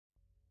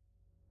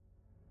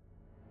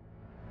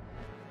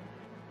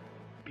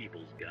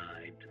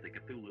Guide to the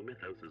Cthulhu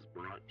Mythos is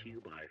brought to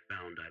you by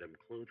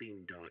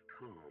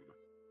FoundItemClothing.com.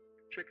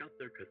 Check out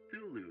their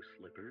Cthulhu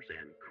slippers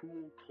and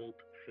cool cult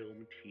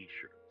film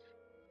t-shirts.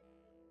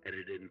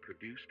 Edited and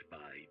produced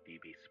by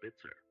D.B.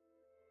 Spitzer.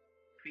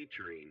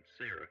 Featuring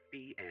Sarah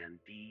Fee and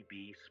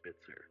D.B.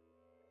 Spitzer.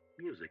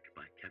 Music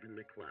by Kevin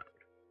MacLeod.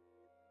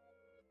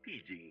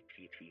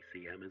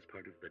 PGTTCM is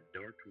part of the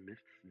Dark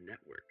Myths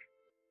Network.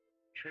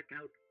 Check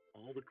out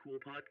all the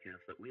cool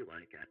podcasts that we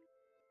like at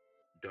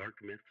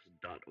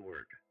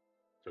darkmyths.org.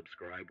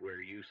 Subscribe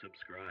where you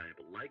subscribe,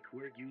 like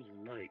where you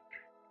like,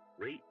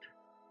 rate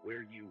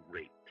where you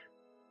rate.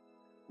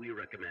 We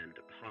recommend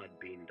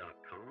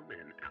podbean.com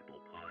and Apple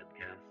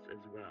Podcasts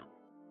as well.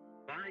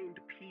 Find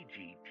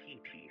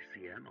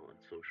PGTTCM on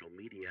social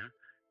media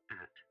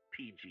at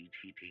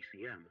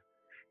PGTTCM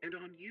and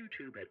on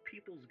YouTube at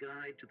People's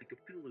Guide to the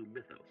Cthulhu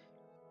Mythos.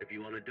 If you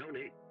want to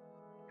donate,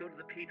 go to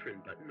the Patreon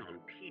button on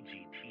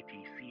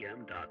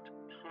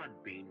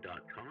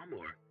pgttcm.podbean.com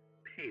or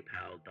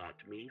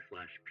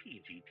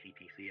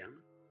paypal.me/pgttcm.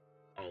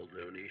 All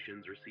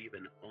donations receive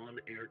an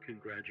on-air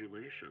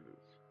congratulations.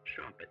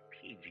 Shop at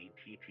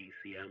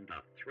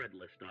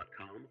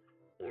pgttcm.threadless.com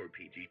or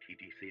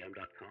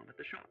pgttcm.com at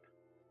the shop.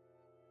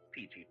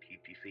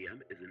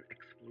 PGTTCM is an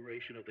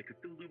exploration of the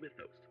Cthulhu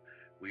mythos,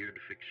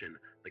 weird fiction,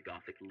 the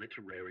Gothic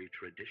literary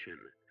tradition,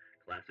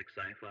 classic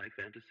sci-fi,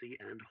 fantasy,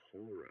 and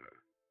horror.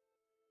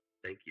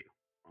 Thank you.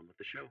 On with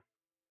the show.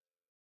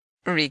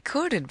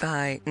 Recorded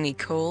by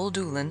Nicole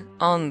Doolin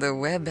on the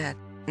web at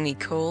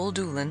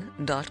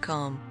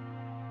NicoleDoolin.com.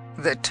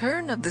 The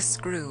Turn of the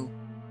Screw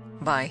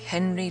by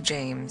Henry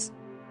James.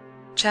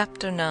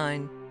 Chapter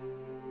 9.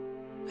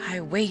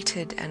 I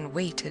waited and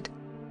waited,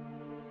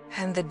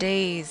 and the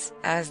days,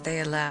 as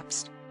they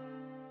elapsed,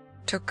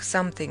 took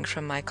something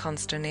from my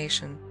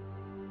consternation.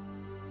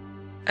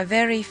 A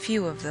very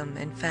few of them,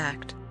 in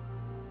fact,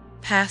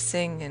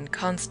 passing in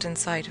constant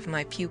sight of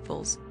my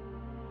pupils,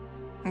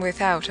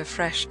 without a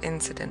fresh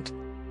incident,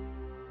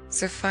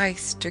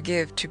 sufficed to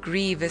give to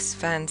grievous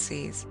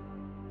fancies,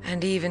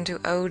 and even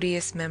to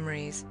odious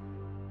memories,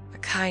 a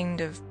kind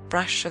of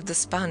brush of the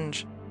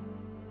sponge.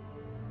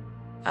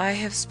 I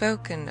have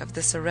spoken of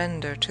the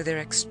surrender to their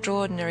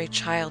extraordinary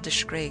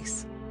childish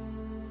grace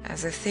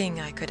as a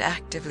thing I could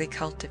actively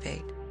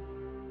cultivate,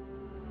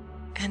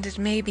 and it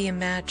may be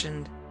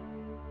imagined,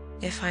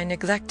 if I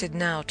neglected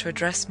now to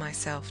address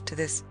myself to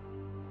this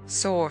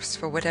source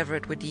for whatever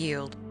it would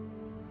yield,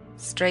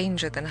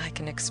 stranger than I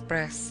can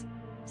express,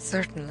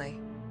 certainly,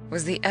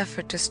 was the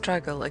effort to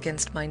struggle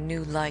against my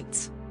new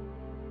lights.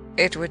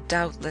 It would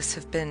doubtless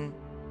have been,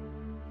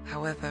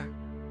 however,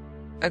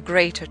 a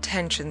greater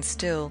tension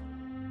still,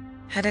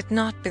 had it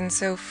not been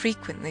so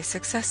frequently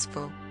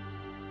successful.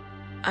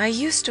 I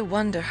used to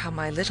wonder how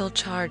my little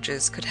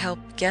charges could help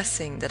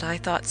guessing that I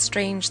thought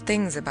strange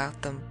things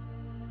about them,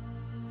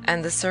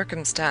 and the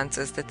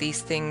circumstances that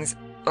these things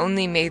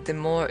only made them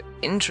more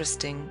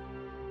interesting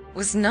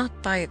was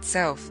not by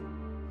itself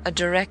a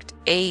direct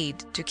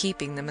aid to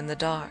keeping them in the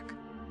dark.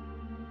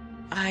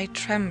 I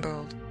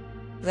trembled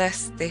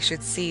lest they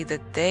should see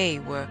that they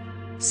were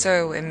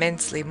so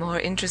immensely more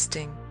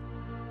interesting.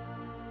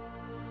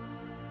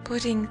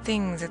 Putting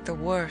things at the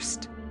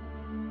worst,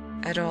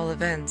 at all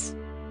events,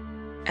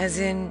 as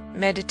in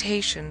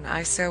meditation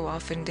I so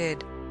often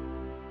did,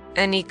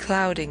 any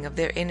clouding of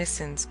their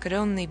innocence could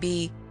only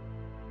be,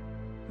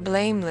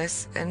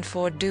 blameless and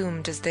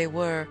foredoomed as they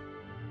were,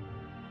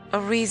 a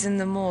reason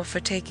the more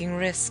for taking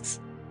risks.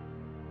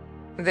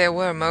 There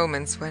were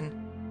moments when,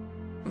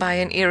 by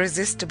an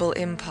irresistible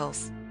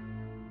impulse,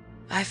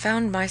 I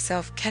found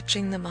myself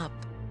catching them up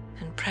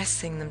and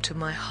pressing them to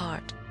my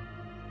heart.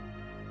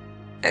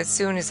 As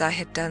soon as I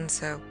had done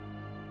so,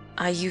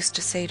 I used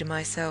to say to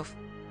myself,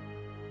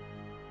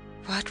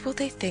 "What will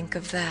they think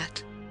of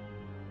that?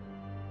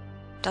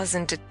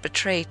 Doesn't it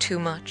betray too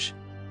much?"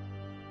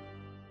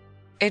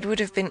 It would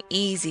have been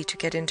easy to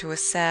get into a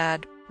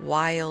sad,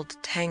 wild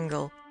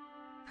tangle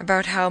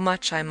about how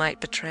much I might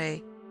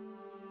betray,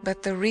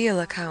 but the real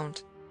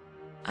account,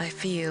 I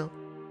feel,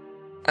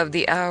 of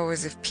the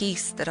hours of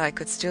peace that I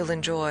could still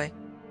enjoy,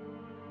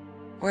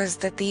 was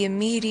that the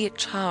immediate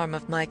charm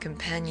of my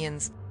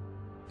companions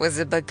was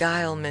a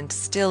beguilement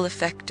still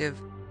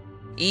effective,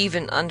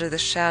 even under the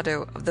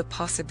shadow of the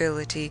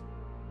possibility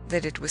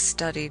that it was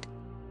studied.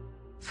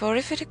 For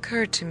if it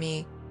occurred to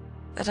me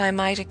that I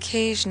might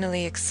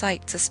occasionally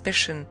excite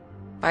suspicion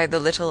by the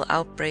little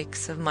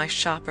outbreaks of my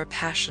sharper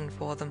passion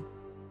for them,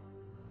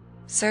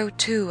 so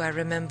too I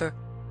remember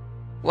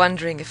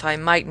wondering if I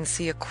mightn't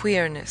see a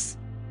queerness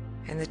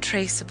in the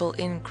traceable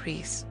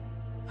increase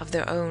of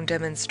their own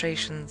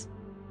demonstrations.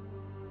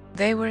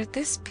 They were at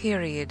this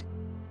period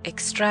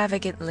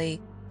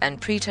extravagantly and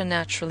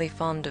preternaturally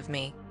fond of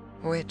me,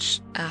 which,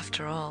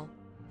 after all,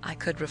 I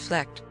could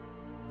reflect,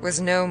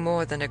 was no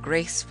more than a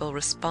graceful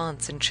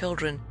response in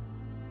children,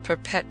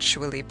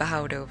 perpetually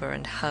bowed over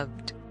and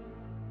hugged.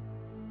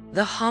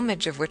 The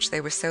homage of which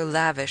they were so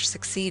lavish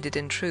succeeded,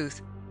 in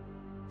truth,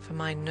 for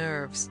my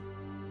nerves,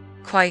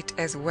 quite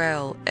as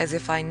well as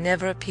if I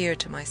never appeared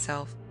to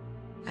myself,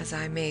 as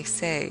I may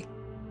say,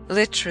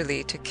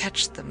 literally to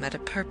catch them at a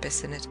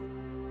purpose in it.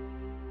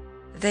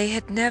 They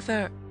had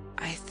never,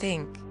 I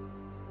think,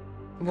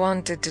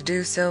 wanted to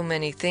do so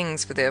many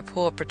things for their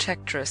poor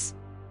protectress.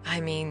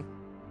 I mean,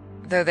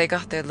 though they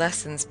got their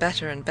lessons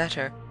better and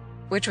better,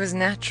 which was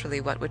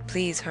naturally what would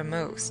please her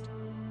most,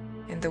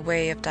 in the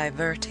way of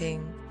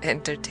diverting,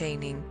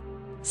 entertaining,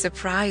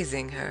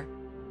 surprising her,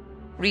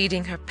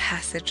 reading her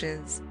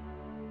passages,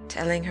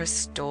 telling her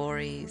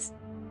stories,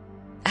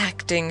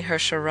 acting her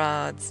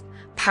charades,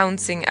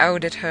 pouncing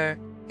out at her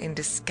in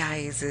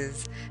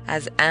disguises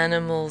as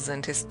animals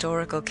and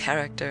historical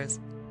characters,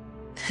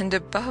 and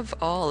above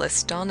all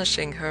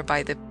astonishing her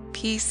by the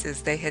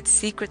pieces they had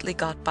secretly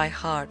got by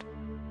heart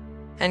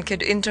and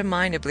could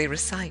interminably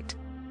recite.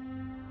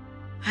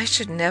 I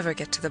should never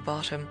get to the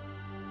bottom,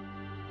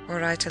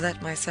 were I to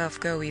let myself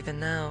go even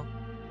now,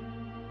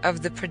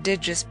 of the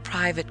prodigious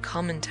private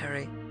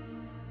commentary,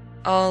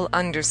 all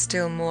under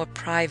still more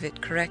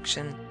private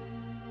correction,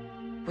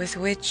 with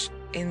which,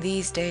 in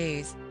these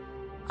days,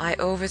 I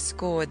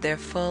overscored their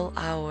full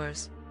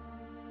hours.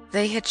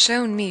 They had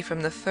shown me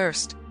from the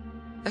first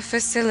a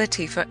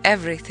facility for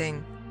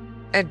everything,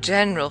 a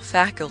general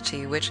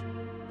faculty which,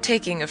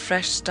 taking a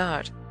fresh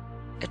start,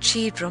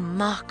 achieved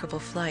remarkable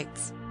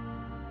flights.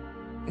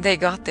 They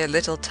got their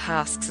little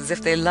tasks as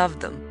if they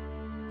loved them,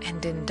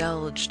 and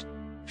indulged,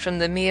 from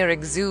the mere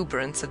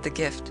exuberance of the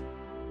gift,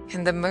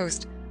 in the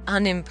most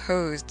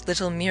unimposed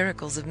little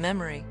miracles of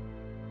memory.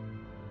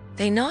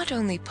 They not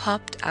only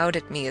popped out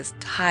at me as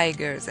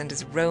tigers and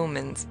as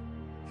Romans,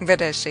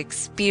 but as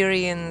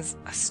Shakespeareans,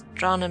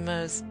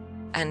 astronomers,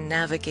 and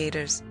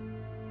navigators.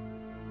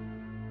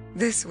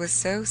 This was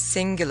so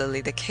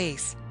singularly the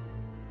case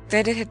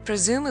that it had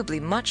presumably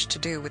much to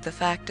do with the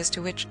fact as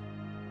to which,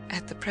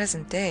 at the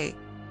present day,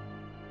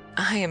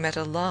 I am at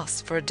a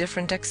loss for a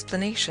different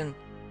explanation.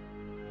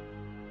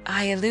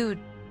 I allude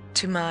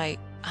to my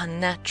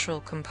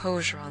unnatural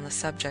composure on the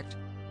subject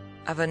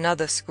of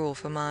another school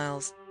for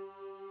miles.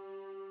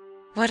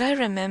 What I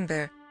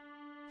remember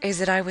is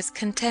that I was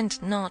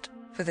content not,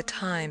 for the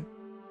time,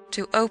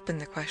 to open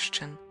the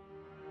question,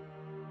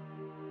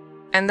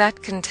 and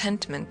that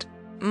contentment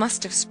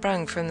must have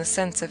sprung from the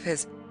sense of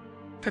his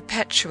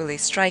perpetually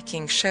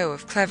striking show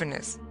of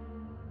cleverness.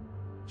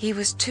 He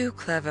was too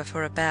clever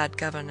for a bad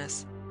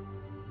governess,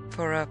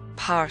 for a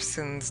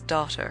parson's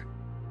daughter,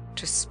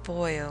 to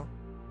spoil,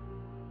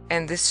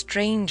 and the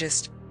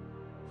strangest,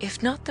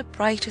 if not the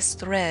brightest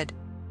thread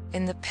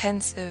in the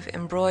pensive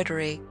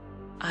embroidery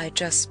I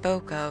just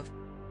spoke of,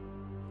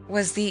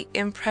 was the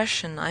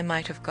impression I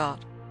might have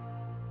got,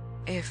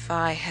 if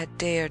I had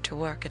dared to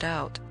work it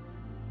out,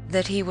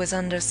 that he was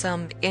under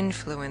some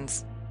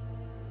influence,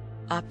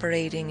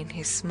 operating in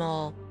his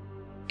small,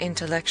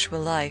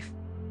 intellectual life,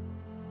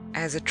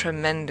 as a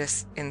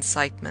tremendous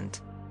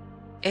incitement.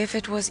 If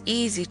it was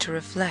easy to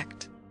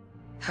reflect,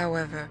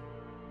 however,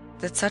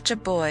 that such a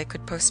boy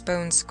could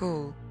postpone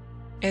school,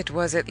 it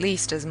was at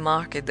least as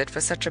marked that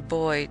for such a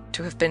boy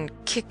to have been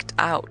kicked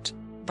out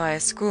by a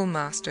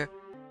schoolmaster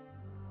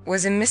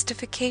was a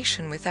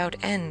mystification without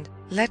end.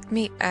 Let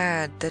me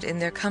add that in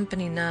their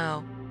company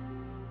now,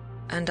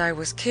 and I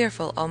was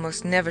careful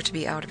almost never to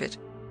be out of it,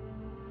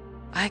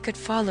 I could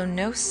follow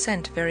no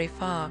scent very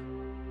far.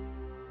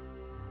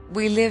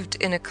 We lived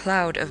in a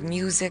cloud of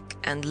music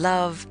and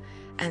love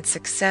and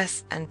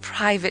success and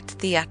private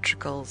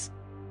theatricals.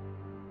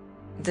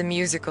 The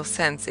musical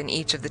sense in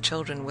each of the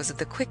children was of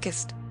the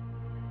quickest,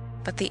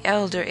 but the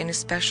elder in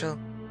especial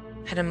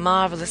had a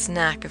marvelous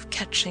knack of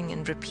catching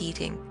and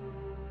repeating.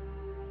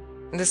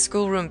 The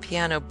schoolroom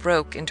piano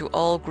broke into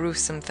all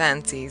gruesome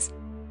fancies,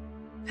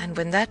 and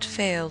when that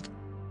failed,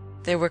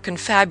 there were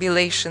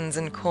confabulations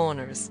and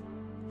corners,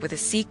 with a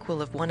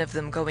sequel of one of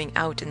them going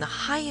out in the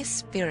highest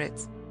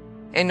spirits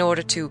in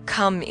order to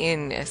come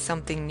in as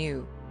something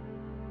new.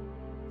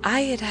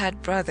 I had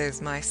had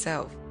brothers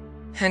myself,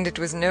 and it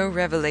was no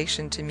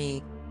revelation to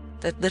me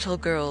that little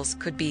girls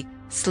could be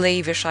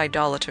slavish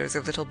idolaters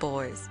of little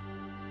boys.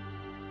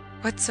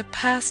 What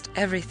surpassed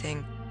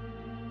everything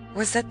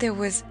was that there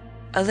was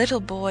a little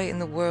boy in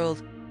the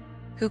world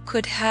who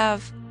could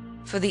have,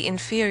 for the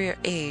inferior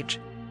age,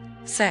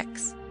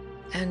 sex,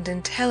 and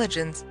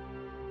intelligence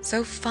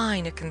so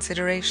fine a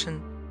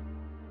consideration.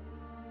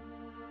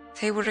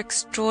 They were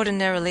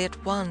extraordinarily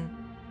at one,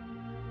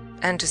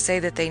 and to say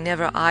that they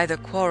never either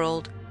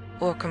quarrelled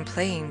or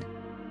complained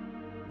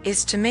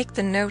is to make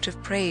the note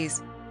of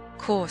praise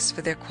coarse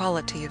for their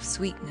quality of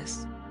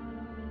sweetness.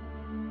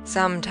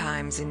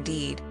 Sometimes,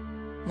 indeed,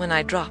 when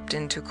I dropped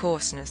into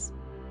coarseness,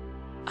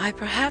 I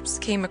perhaps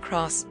came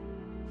across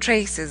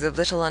traces of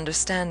little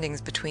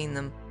understandings between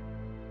them,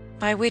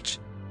 by which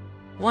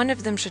one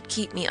of them should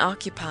keep me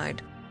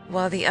occupied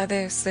while the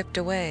other slipped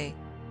away.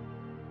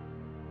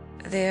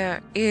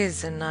 There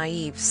is a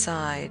naive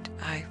side,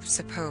 I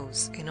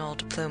suppose, in all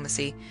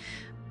diplomacy,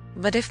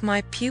 but if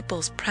my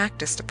pupils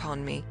practised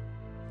upon me,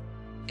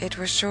 it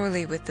was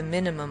surely with the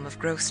minimum of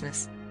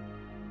grossness.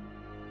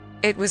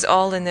 It was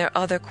all in their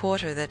other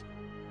quarter that,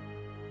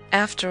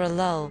 after a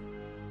lull,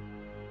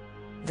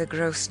 the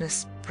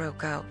grossness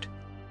broke out.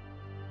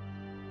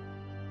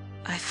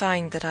 I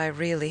find that I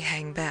really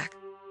hang back,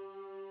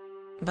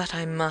 but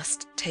I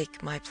must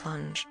take my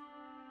plunge.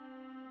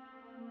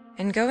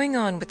 In going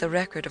on with the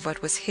record of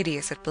what was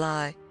hideous at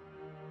Bly,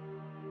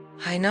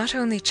 I not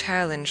only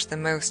challenge the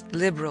most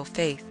liberal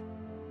faith,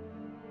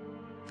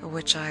 for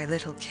which I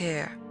little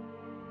care,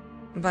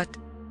 but,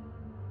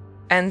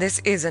 and this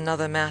is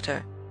another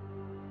matter,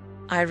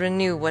 I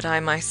renew what I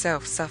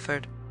myself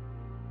suffered.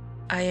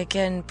 I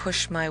again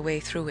push my way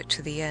through it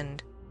to the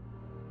end.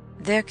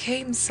 There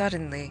came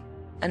suddenly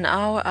an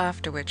hour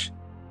after which,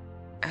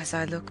 as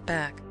I look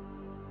back,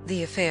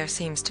 the affair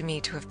seems to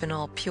me to have been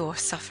all pure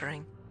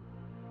suffering.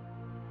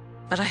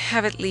 But I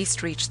have at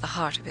least reached the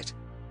heart of it,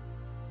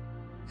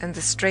 and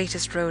the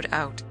straightest road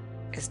out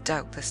is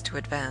doubtless to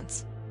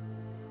advance.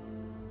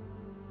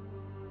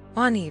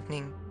 One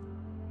evening,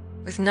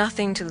 with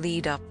nothing to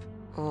lead up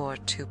or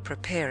to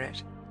prepare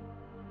it,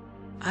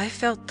 I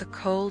felt the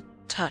cold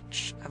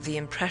touch of the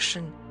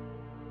impression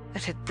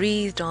that had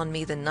breathed on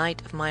me the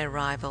night of my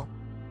arrival,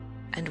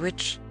 and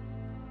which,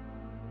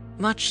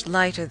 much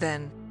lighter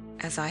than,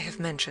 as I have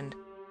mentioned,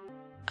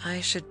 I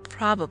should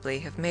probably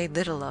have made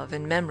little of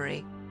in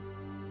memory,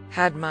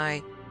 had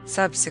my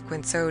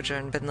subsequent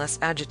sojourn been less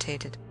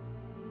agitated.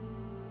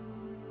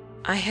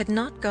 I had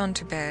not gone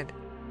to bed.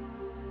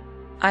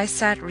 I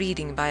sat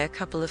reading by a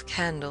couple of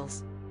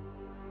candles.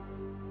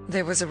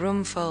 There was a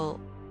room full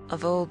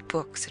of old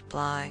books at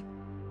Bly,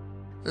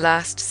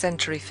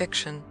 last-century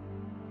fiction,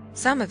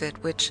 some of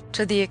it which,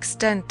 to the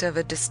extent of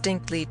a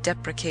distinctly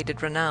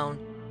deprecated renown,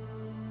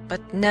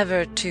 but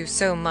never to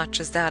so much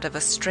as that of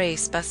a stray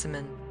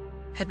specimen,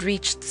 had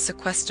reached the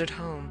sequestered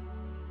home,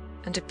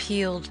 and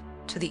appealed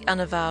to the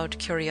unavowed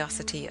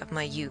curiosity of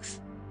my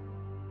youth.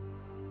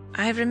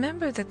 I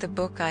remember that the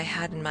book I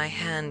had in my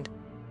hand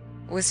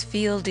was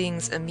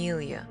Fielding's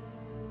Amelia,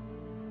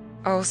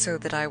 also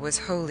that I was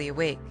wholly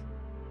awake.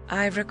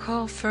 I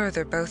recall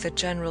further both a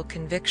general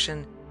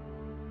conviction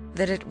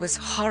that it was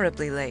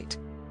horribly late,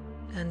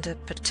 and a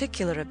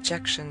particular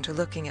objection to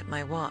looking at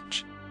my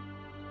watch.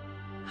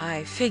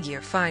 I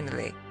figure,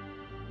 finally,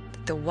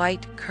 that the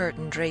white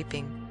curtain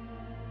draping,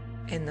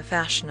 in the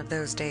fashion of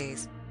those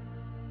days,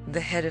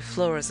 the head of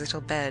Flora's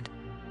little bed,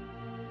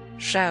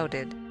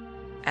 shrouded,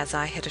 as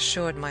I had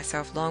assured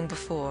myself long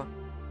before,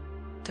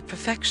 the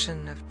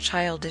perfection of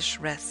childish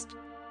rest.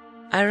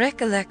 I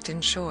recollect,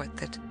 in short,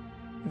 that,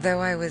 though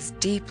I was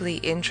deeply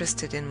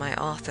interested in my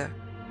author,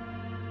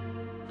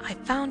 I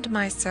found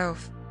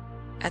myself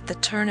at the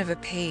turn of a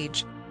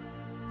page,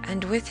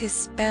 and with his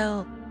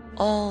spell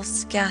all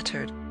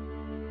scattered,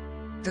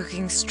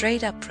 looking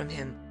straight up from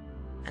him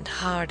and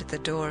hard at the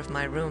door of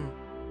my room.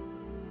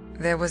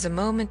 There was a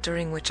moment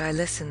during which I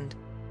listened,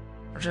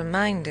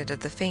 reminded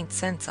of the faint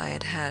sense I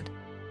had had,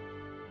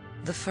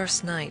 the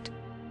first night,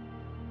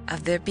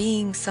 of there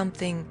being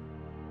something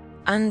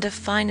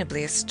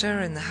undefinably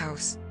astir in the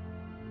house,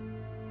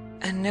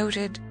 and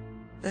noted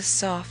the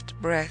soft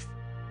breath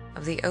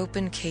of the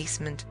open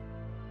casement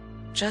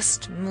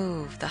just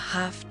move the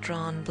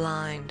half-drawn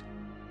blind.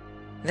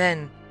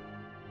 Then,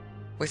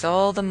 with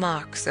all the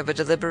marks of a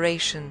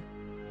deliberation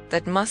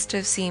that must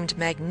have seemed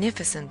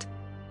magnificent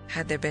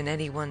had there been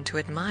any one to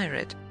admire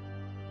it,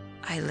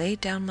 I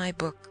laid down my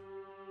book,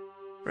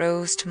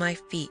 rose to my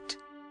feet,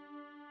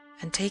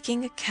 and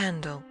taking a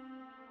candle,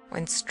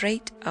 went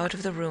straight out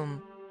of the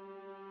room,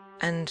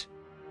 and,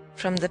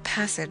 from the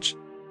passage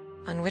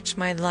on which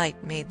my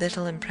light made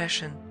little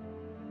impression,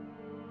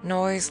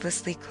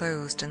 noiselessly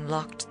closed and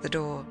locked the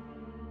door.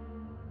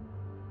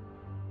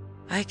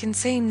 I can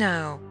say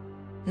now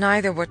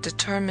neither what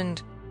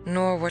determined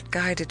nor what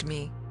guided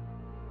me,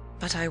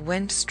 but I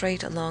went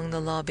straight along the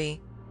lobby,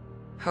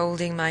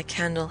 holding my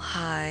candle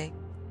high,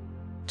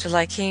 till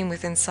I came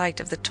within sight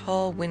of the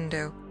tall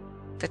window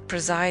that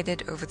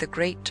presided over the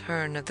great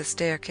turn of the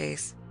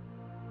staircase.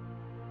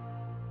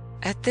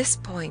 At this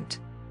point,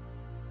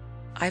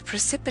 I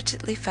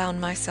precipitately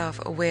found myself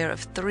aware of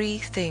three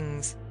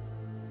things.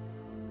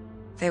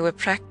 They were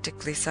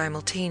practically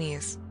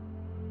simultaneous,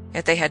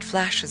 yet they had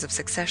flashes of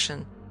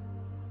succession.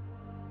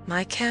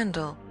 My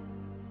candle,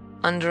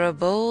 under a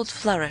bold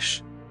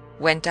flourish,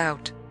 went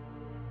out,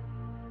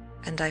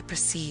 and I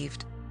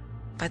perceived,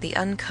 by the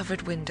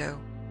uncovered window,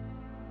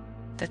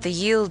 that the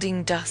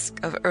yielding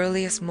dusk of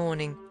earliest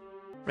morning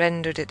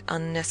rendered it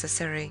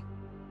unnecessary.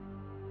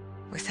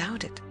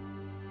 Without it,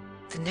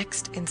 the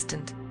next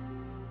instant,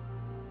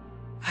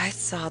 I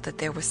saw that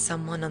there was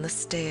someone on the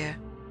stair.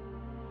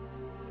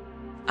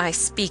 I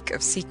speak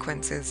of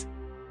sequences,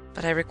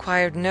 but I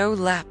required no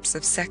lapse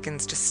of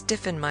seconds to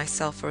stiffen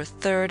myself for a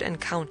third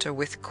encounter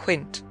with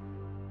Quint.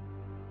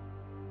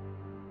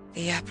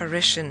 The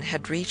apparition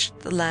had reached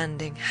the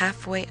landing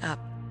halfway up,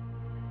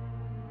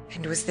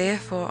 and was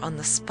therefore on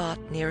the spot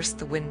nearest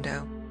the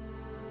window,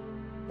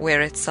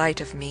 where at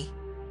sight of me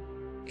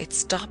it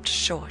stopped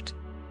short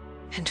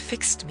and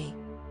fixed me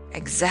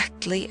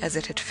exactly as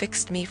it had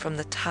fixed me from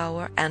the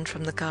tower and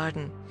from the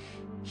garden.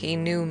 He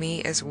knew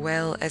me as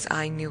well as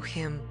I knew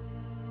him,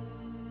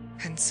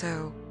 and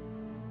so,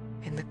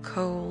 in the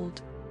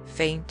cold,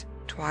 faint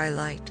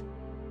twilight,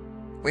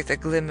 with a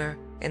glimmer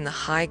in the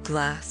high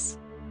glass,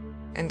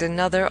 and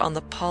another on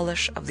the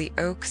polish of the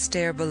oak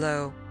stair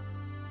below.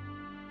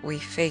 We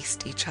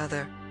faced each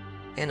other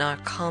in our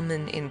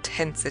common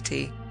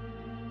intensity.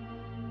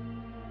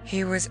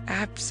 He was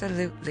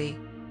absolutely,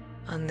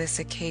 on this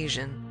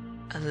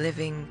occasion, a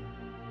living,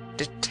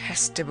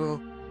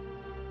 detestable,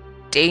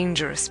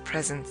 dangerous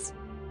presence.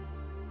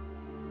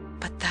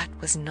 But that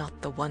was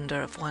not the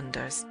wonder of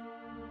wonders.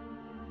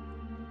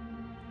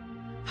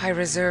 I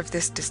reserve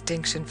this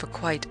distinction for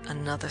quite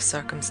another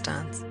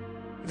circumstance.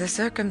 The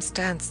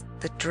circumstance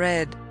that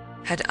dread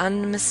had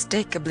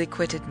unmistakably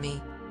quitted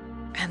me,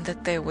 and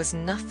that there was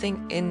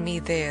nothing in me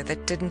there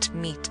that didn't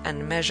meet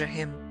and measure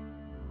him.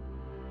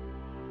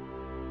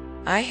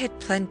 I had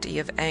plenty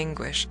of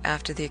anguish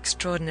after the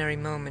extraordinary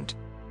moment,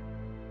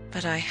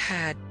 but I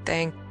had,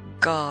 thank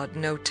God,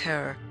 no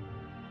terror,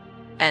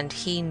 and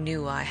he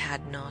knew I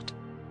had not.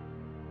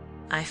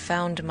 I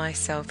found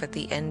myself at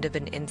the end of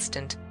an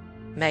instant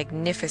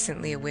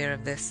magnificently aware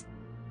of this.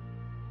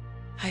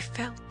 I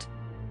felt,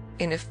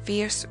 in a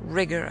fierce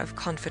rigor of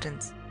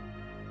confidence,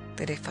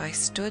 that if I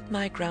stood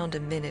my ground a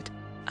minute,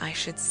 I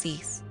should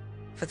cease,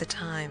 for the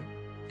time,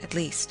 at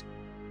least,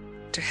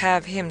 to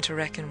have him to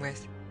reckon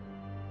with.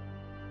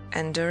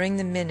 And during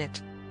the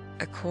minute,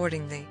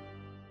 accordingly,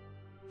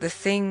 the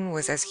thing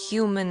was as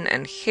human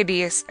and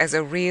hideous as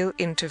a real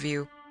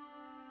interview.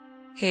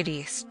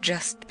 Hideous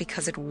just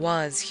because it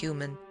was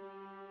human.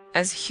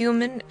 As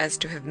human as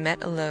to have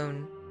met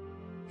alone,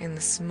 in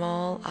the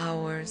small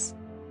hours,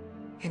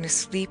 in a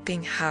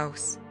sleeping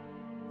house,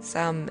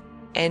 some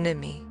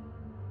enemy,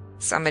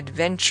 some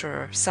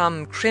adventurer,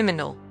 some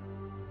criminal.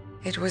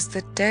 It was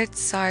the dead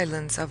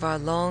silence of our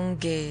long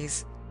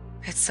gaze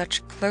at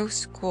such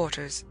close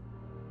quarters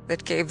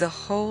that gave the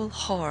whole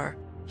horror,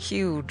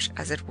 huge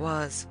as it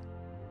was,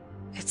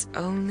 its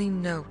only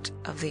note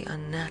of the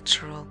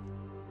unnatural.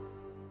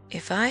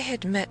 If I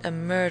had met a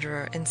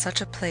murderer in such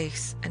a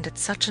place and at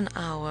such an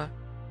hour,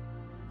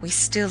 we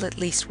still at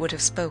least would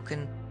have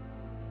spoken.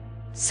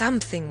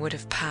 Something would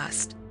have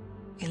passed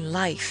in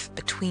life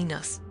between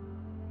us.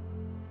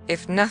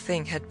 If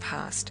nothing had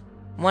passed,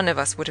 one of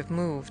us would have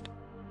moved.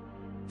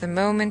 The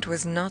moment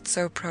was not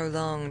so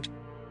prolonged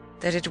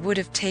that it would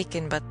have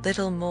taken but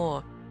little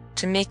more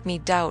to make me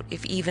doubt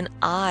if even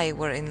I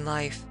were in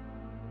life.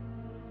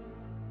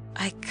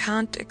 I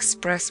can't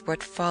express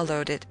what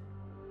followed it,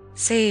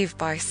 save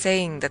by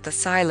saying that the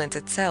silence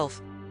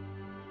itself,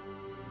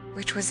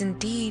 which was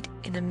indeed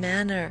in a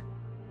manner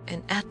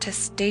an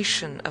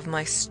attestation of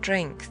my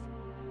strength,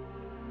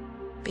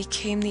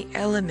 became the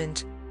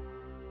element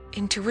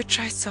into which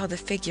I saw the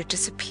figure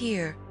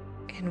disappear,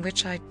 in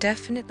which I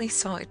definitely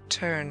saw it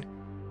turn,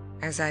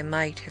 as I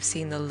might have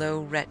seen the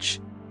low wretch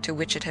to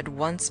which it had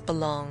once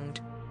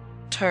belonged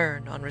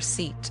turn on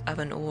receipt of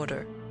an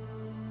order,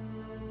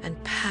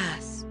 and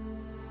pass,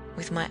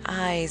 with my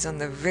eyes on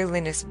the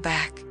villainous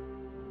back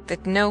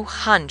that no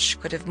hunch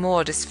could have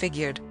more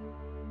disfigured,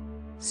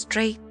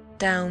 straight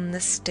down the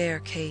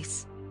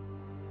staircase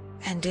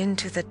and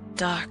into the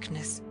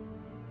darkness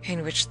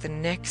in which the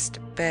next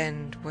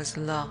bend was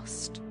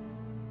lost.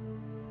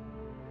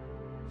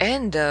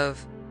 End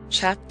of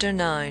Chapter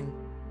 9.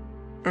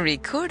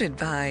 Recorded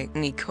by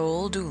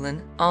Nicole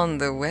Doolin on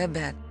the web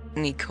at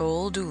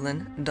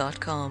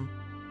NicoleDoolin.com.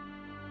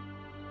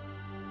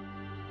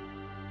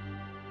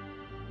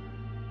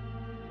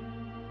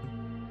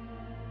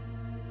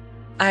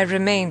 I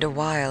remained a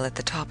while at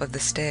the top of the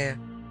stair,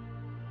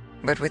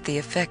 but with the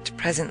effect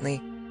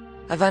presently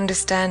of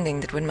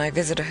understanding that when my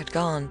visitor had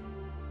gone,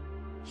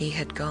 he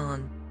had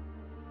gone.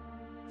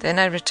 Then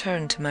I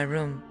returned to my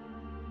room.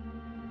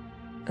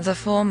 The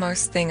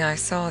foremost thing I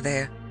saw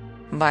there,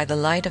 by the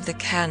light of the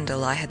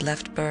candle I had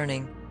left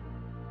burning,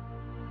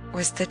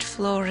 was that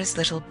Flora's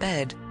little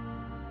bed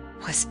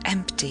was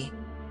empty.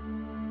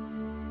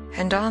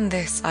 And on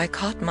this I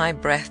caught my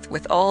breath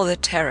with all the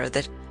terror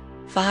that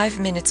 5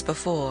 minutes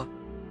before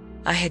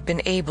I had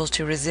been able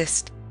to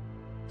resist.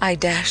 I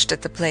dashed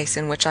at the place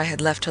in which I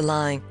had left her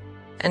lying,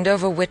 and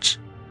over which,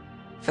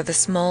 for the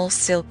small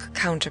silk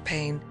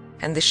counterpane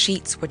and the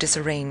sheets were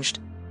disarranged,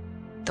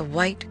 the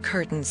white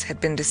curtains had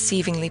been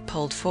deceivingly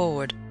pulled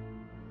forward.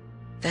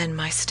 Then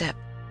my step,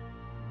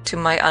 to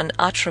my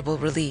unutterable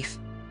relief,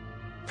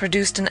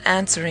 produced an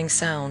answering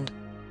sound.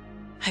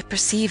 I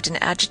perceived an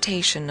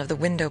agitation of the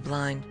window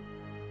blind,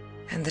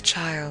 and the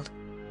child,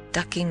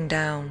 ducking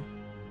down,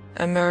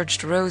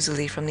 emerged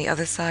rosily from the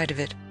other side of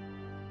it.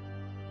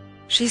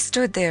 She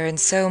stood there in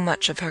so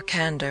much of her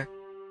candor,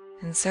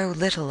 and so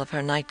little of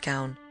her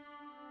nightgown,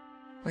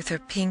 with her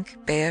pink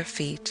bare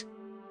feet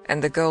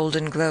and the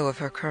golden glow of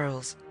her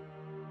curls.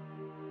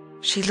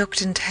 She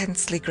looked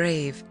intensely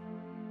grave,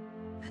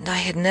 and I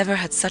had never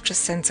had such a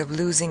sense of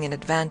losing an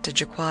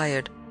advantage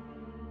acquired,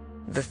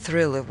 the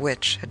thrill of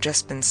which had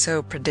just been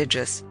so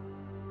prodigious,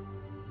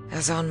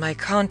 as on my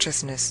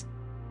consciousness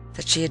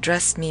that she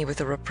addressed me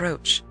with a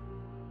reproach.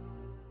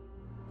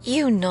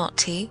 "You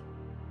naughty!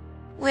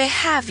 Where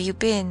have you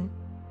been?"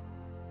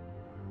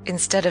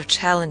 Instead of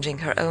challenging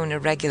her own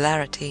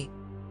irregularity,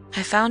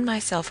 I found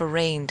myself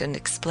arraigned and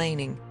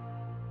explaining.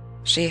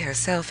 She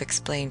herself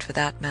explained, for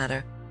that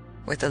matter,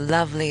 with the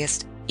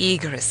loveliest,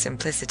 eagerest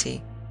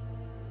simplicity.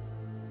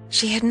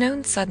 She had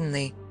known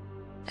suddenly,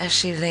 as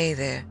she lay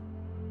there,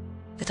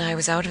 that I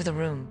was out of the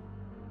room,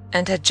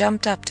 and had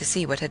jumped up to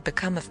see what had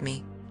become of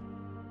me.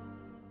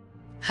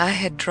 I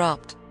had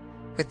dropped,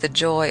 with the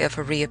joy of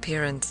her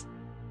reappearance,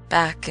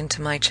 back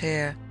into my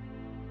chair,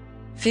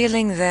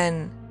 feeling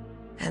then,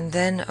 and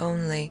then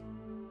only,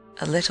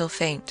 a little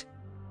faint,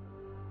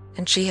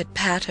 and she had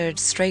pattered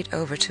straight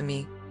over to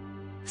me,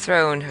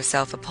 thrown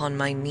herself upon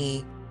my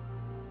knee,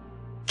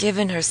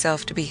 given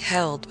herself to be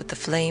held with the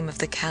flame of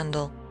the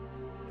candle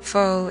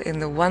full in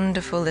the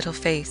wonderful little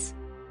face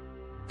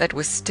that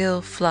was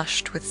still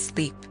flushed with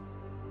sleep.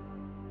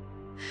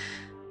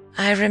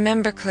 I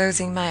remember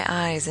closing my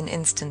eyes an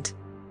instant,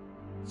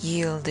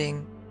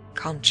 yielding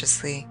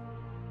consciously,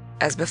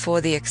 as before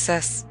the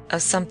excess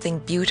of something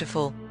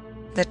beautiful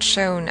that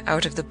shone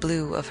out of the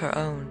blue of her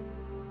own.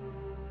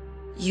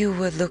 "You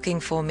were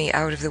looking for me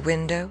out of the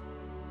window?"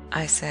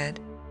 I said.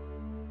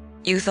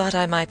 "You thought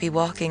I might be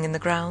walking in the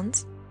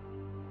grounds?"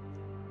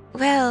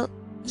 "Well,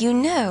 you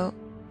know,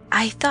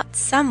 I thought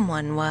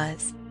someone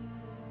was."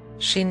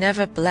 She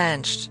never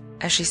blanched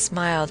as she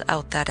smiled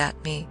out that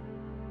at me.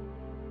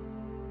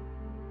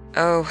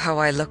 Oh, how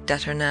I looked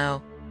at her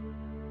now.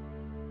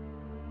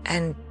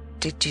 "And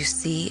did you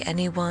see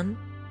anyone?"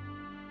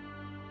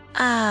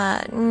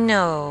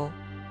 No,"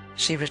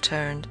 she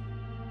returned,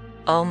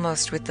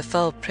 almost with the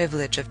full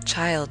privilege of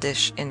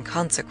childish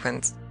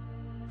inconsequence,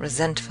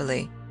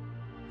 resentfully,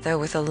 though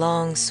with a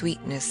long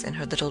sweetness in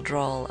her little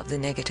drawl of the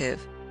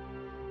negative.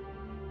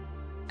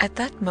 At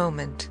that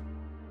moment,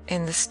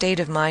 in the state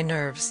of my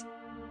nerves,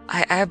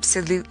 I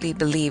absolutely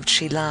believed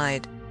she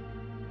lied.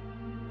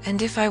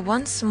 And if I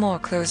once more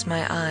closed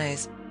my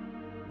eyes,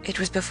 it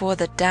was before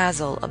the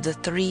dazzle of the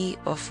 3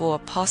 or 4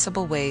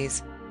 possible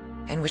ways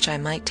in which I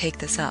might take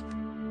this up.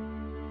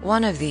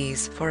 One of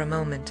these, for a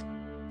moment,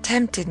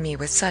 tempted me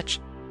with such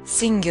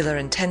singular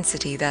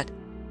intensity that,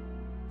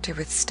 to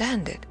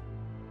withstand it,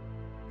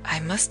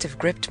 I must have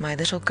gripped my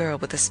little girl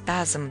with a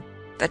spasm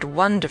that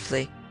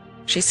wonderfully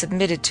she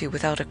submitted to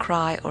without a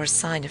cry or a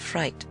sign of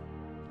fright.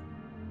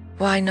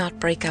 Why not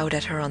break out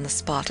at her on the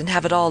spot and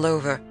have it all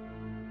over?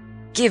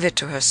 Give it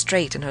to her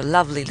straight in her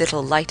lovely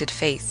little lighted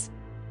face.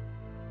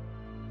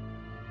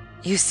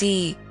 You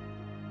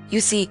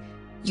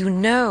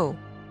know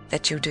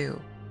that you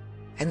do,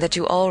 and that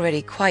you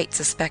already quite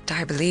suspect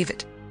I believe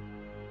it.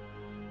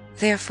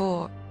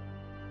 Therefore,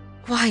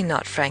 why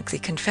not frankly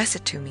confess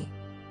it to me,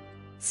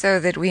 so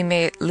that we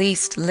may at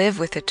least live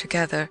with it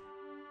together,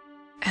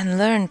 and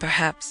learn,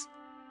 perhaps,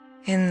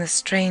 in the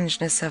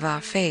strangeness of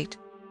our fate,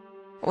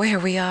 where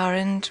we are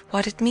and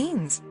what it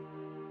means?"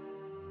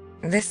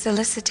 This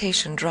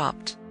solicitation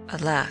dropped,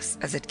 alas,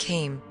 as it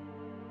came.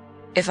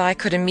 If I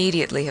could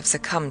immediately have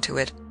succumbed to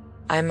it,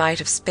 I might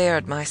have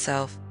spared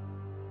myself,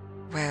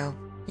 well,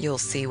 you'll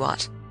see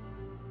what.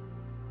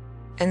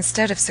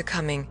 Instead of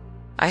succumbing,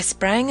 I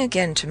sprang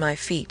again to my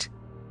feet,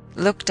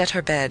 looked at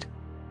her bed,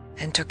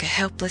 and took a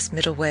helpless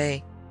middle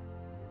way.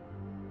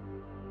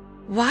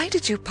 "Why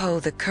did you pull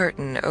the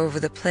curtain over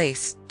the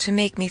place to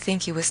make me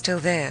think you were still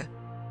there?"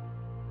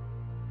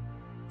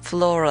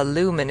 Flora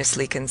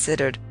luminously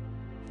considered,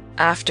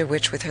 after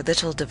which, with her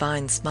little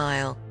divine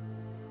smile,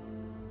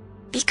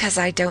 "Because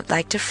I don't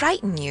like to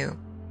frighten you."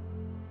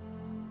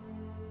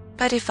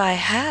 "But if I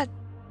had,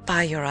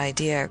 by your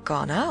idea,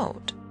 gone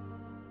out?"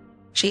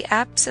 She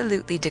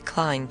absolutely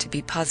declined to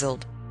be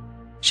puzzled.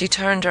 She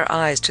turned her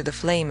eyes to the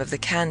flame of the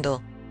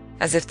candle,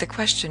 as if the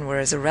question were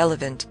as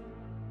irrelevant,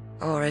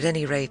 or at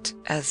any rate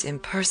as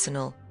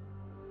impersonal,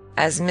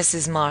 as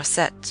Mrs.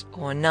 Marset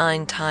or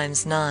 9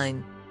 times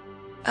 9.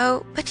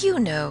 "Oh, but you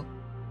know,"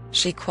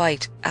 she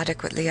quite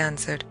adequately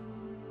answered,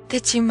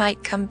 "that you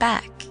might come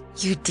back,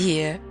 you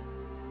dear,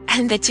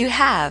 and that you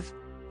have."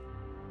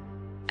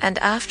 And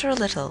after a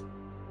little,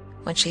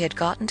 when she had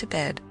gotten to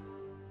bed,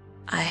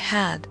 I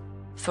had,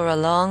 for a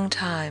long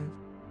time,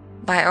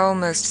 by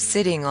almost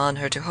sitting on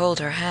her to hold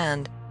her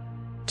hand,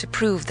 to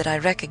prove that I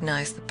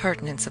recognized the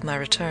pertinence of my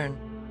return.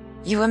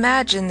 You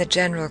imagine the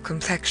general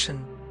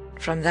complexion,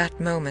 from that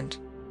moment,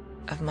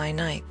 of my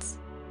nights.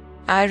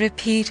 I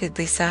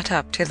repeatedly sat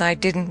up till I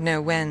didn't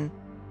know when.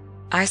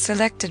 I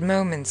selected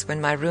moments when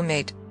my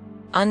roommate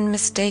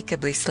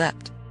unmistakably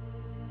slept,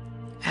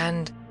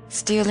 and,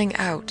 stealing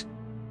out,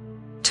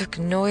 took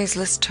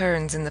noiseless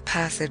turns in the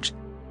passage,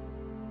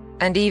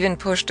 and even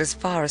pushed as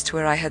far as to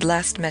where I had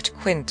last met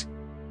Quint.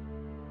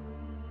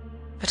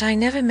 But I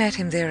never met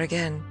him there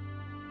again,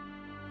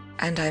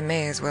 and I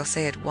may as well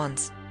say at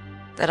once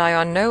that I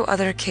on no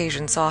other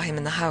occasion saw him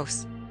in the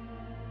house.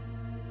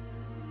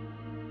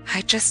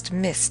 I just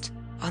missed,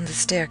 on the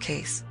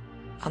staircase,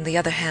 on the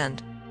other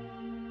hand,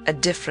 a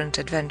different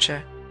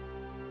adventure.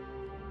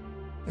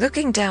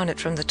 Looking down it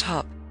from the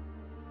top,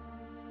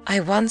 I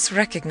once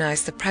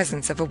recognized the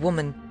presence of a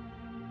woman,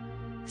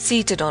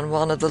 seated on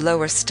one of the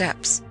lower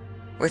steps,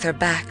 with her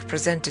back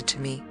presented to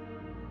me,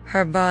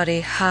 her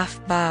body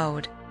half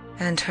bowed,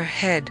 and her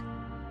head,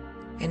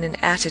 in an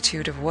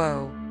attitude of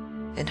woe,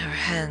 in her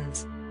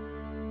hands.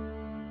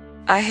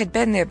 I had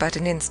been there but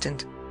an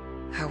instant,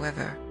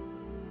 however.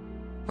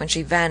 When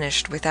she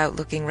vanished without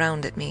looking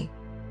round at me,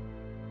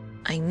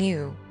 I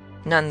knew,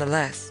 none the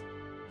less,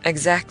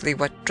 exactly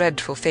what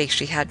dreadful face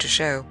she had to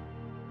show.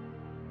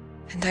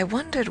 And I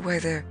wondered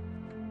whether,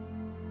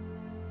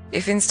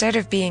 if instead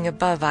of being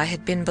above I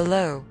had been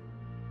below,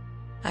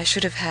 I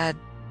should have had,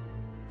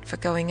 for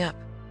going up,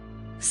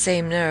 the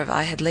same nerve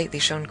I had lately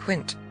shown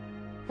Quint.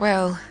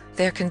 Well,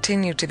 there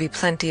continued to be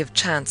plenty of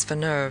chance for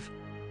nerve.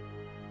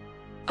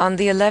 On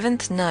the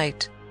 11th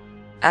night,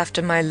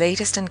 after my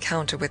latest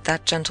encounter with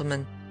that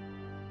gentleman,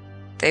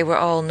 they were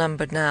all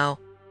numbered now,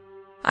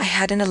 I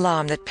had an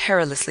alarm that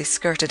perilously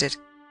skirted it,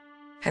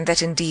 and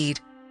that indeed,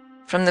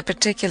 from the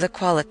particular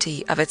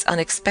quality of its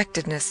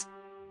unexpectedness,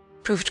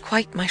 proved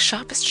quite my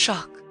sharpest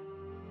shock.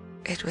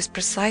 It was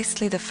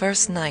precisely the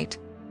first night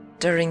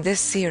during this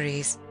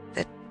series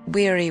that,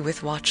 weary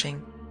with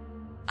watching,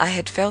 I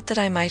had felt that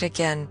I might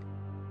again,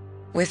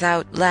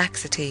 without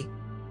laxity,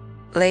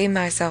 lay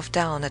myself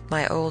down at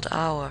my old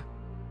hour.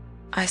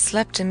 I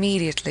slept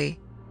immediately,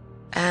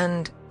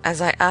 and,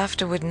 as I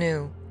afterward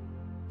knew,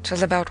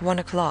 till about 1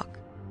 o'clock.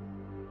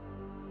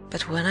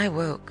 But when I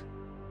woke,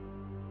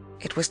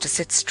 it was to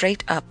sit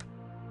straight up,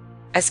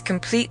 as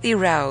completely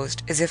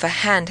roused as if a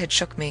hand had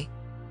shook me.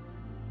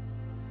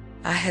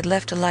 I had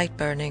left a light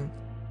burning,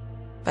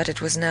 but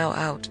it was now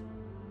out,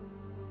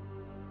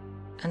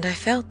 and I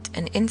felt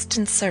an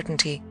instant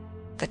certainty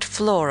that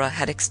Flora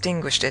had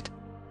extinguished it.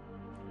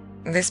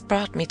 This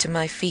brought me to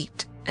my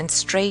feet and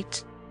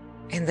straight,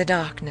 in the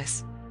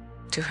darkness,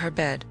 to her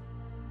bed,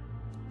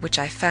 which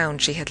I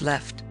found she had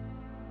left.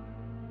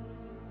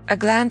 A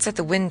glance at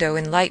the window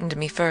enlightened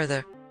me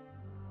further,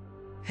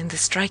 and the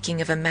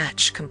striking of a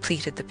match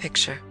completed the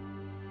picture.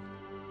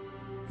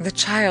 The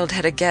child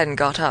had again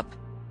got up,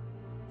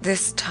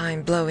 this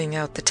time blowing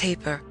out the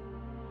taper,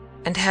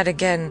 and had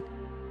again,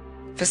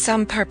 for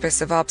some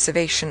purpose of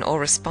observation or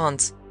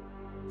response,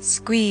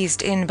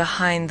 squeezed in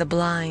behind the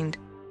blind,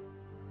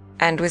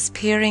 and was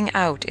peering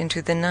out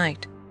into the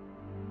night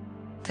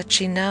that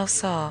she now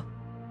saw,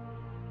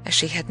 as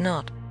she had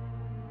not.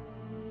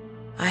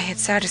 I had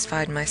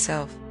satisfied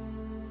myself,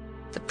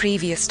 the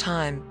previous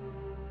time,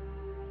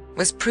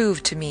 was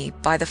proved to me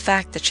by the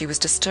fact that she was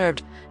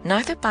disturbed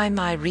neither by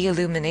my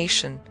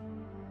re-illumination,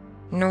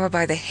 nor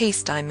by the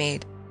haste I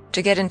made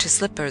to get into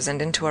slippers and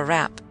into a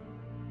wrap.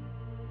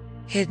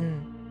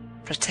 Hidden,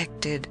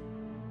 protected,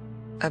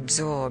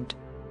 absorbed,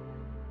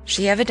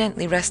 she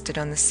evidently rested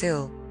on the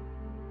sill,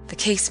 the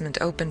casement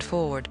opened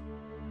forward,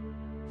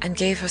 and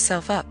gave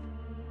herself up.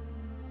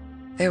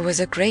 There was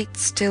a great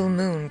still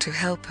moon to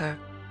help her,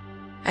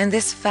 and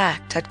this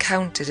fact had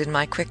counted in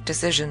my quick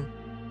decision.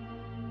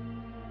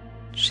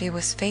 She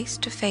was face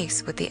to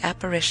face with the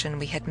apparition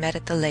we had met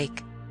at the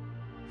lake,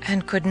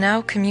 and could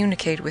now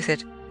communicate with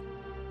it,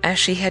 as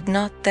she had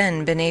not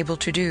then been able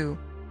to do.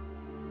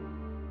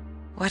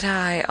 What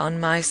I, on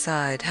my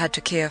side, had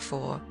to care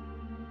for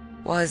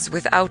was,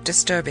 without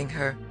disturbing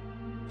her,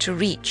 to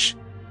reach,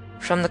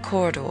 from the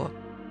corridor,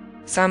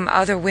 some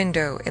other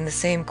window in the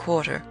same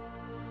quarter.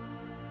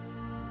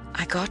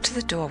 I got to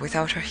the door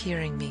without her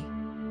hearing me.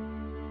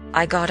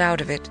 I got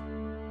out of it,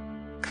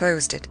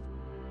 closed it,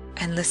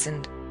 and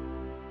listened,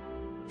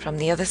 from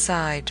the other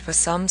side, for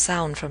some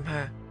sound from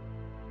her.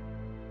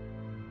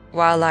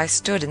 While I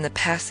stood in the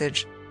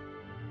passage,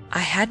 I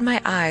had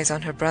my eyes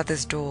on her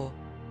brother's door,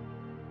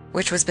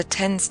 which was but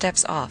 10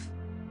 steps off,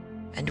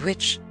 and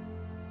which,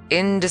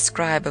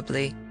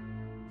 indescribably,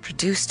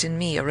 produced in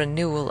me a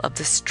renewal of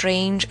the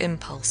strange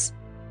impulse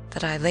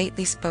that I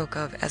lately spoke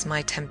of as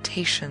my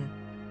temptation.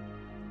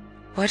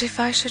 What if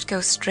I should go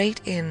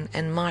straight in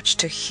and march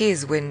to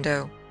his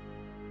window?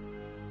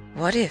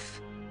 What if,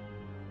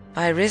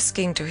 by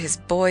risking to his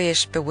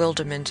boyish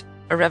bewilderment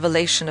a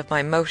revelation of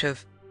my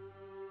motive,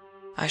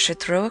 I should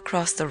throw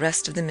across the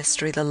rest of the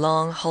mystery the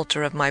long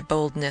halter of my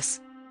boldness?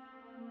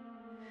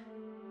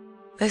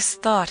 This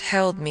thought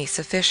held me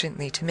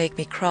sufficiently to make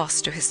me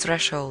cross to his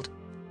threshold,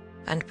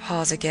 and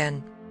pause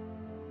again.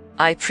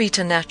 I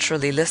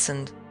preternaturally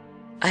listened.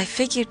 I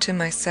figured to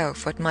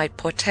myself what might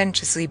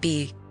portentously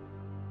be.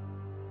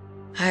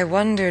 I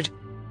wondered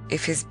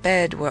if his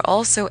bed were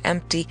also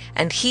empty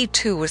and he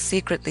too was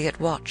secretly at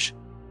watch.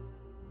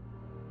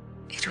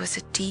 It was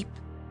a deep,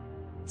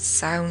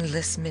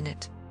 soundless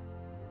minute,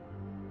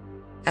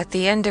 at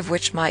the end of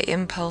which my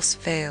impulse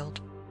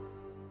failed.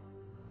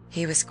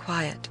 He was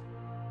quiet.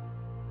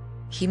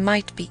 He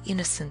might be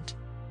innocent.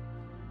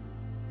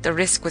 The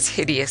risk was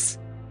hideous.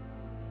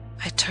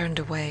 I turned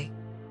away.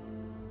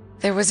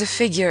 There was a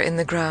figure in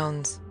the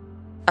grounds,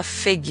 a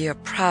figure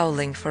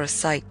prowling for a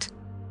sight.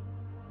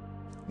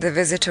 The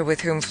visitor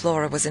with whom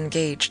Flora was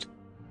engaged.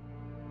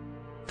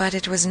 But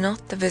it was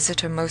not the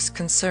visitor most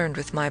concerned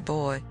with my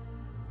boy.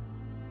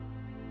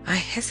 I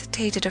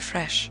hesitated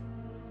afresh,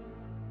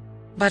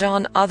 but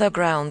on other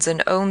grounds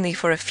and only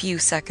for a few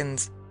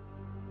seconds.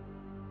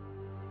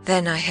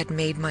 Then I had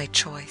made my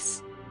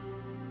choice.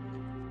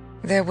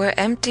 There were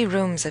empty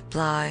rooms at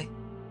Bly,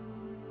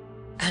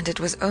 and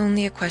it was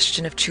only a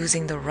question of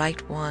choosing the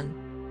right one.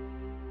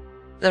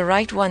 The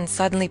right one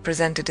suddenly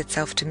presented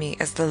itself to me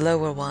as the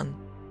lower one,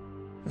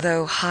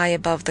 though high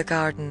above the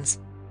gardens,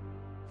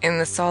 in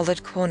the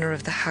solid corner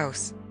of the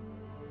house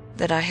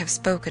that I have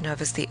spoken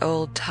of as the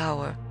old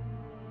tower.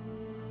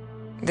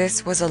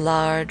 This was a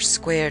large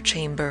square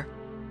chamber,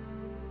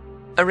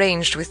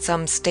 arranged with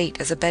some state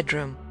as a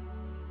bedroom,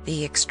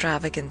 the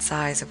extravagant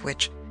size of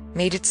which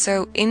made it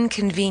so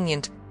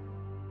inconvenient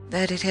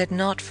that it had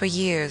not for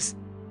years,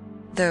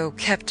 though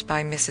kept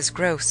by Mrs.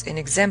 Gross in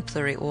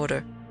exemplary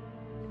order,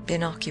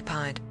 been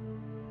occupied.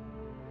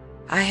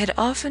 I had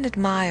often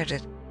admired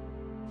it,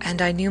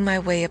 and I knew my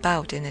way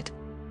about in it.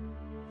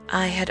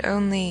 I had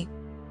only,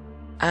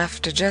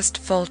 after just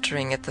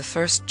faltering at the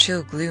first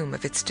chill gloom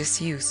of its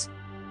disuse,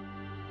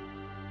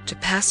 to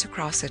pass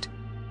across it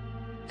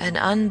and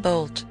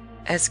unbolt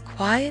as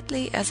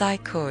quietly as I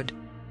could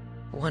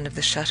one of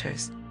the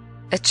shutters.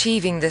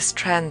 Achieving this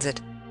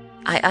transit,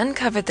 I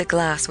uncovered the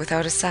glass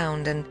without a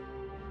sound and,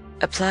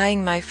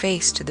 applying my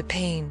face to the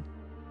pane,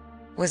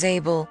 was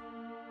able,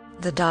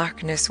 the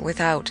darkness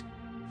without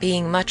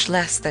being much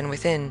less than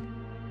within,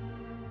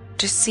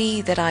 to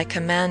see that I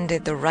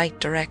commanded the right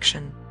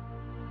direction.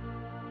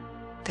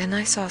 Then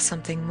I saw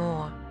something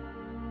more.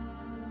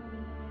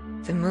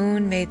 The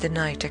moon made the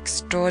night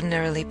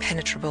extraordinarily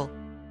penetrable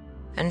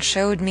and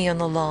showed me on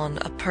the lawn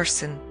a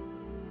person,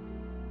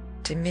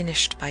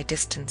 diminished by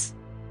distance,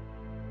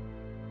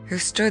 who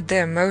stood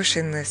there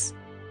motionless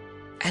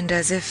and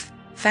as if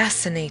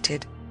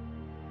fascinated,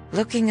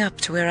 looking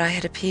up to where I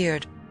had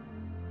appeared.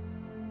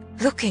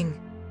 Looking,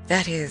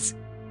 that is,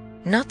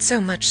 not so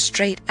much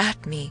straight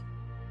at me,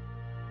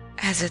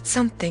 as at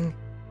something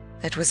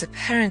that was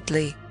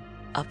apparently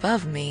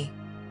above me.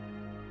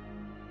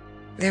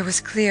 There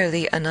was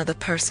clearly another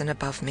person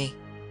above me.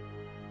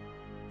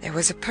 There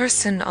was a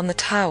person on the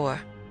tower,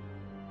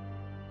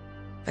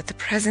 but the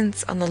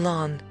presence on the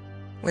lawn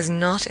was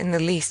not in the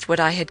least what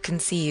I had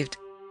conceived,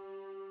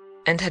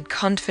 and had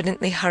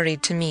confidently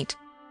hurried to meet.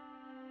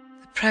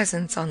 The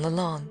presence on the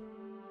lawn.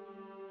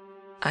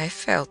 I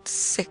felt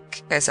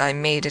sick as I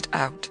made it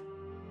out.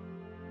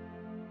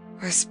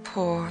 Was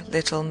poor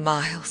little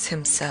Miles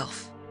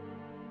himself.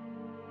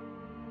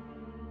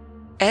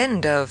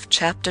 End of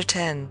Chapter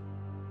 10.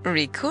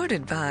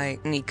 Recorded by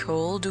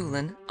Nicole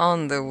Doolin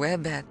on the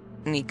web at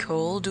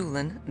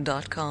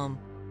NicoleDoolin.com.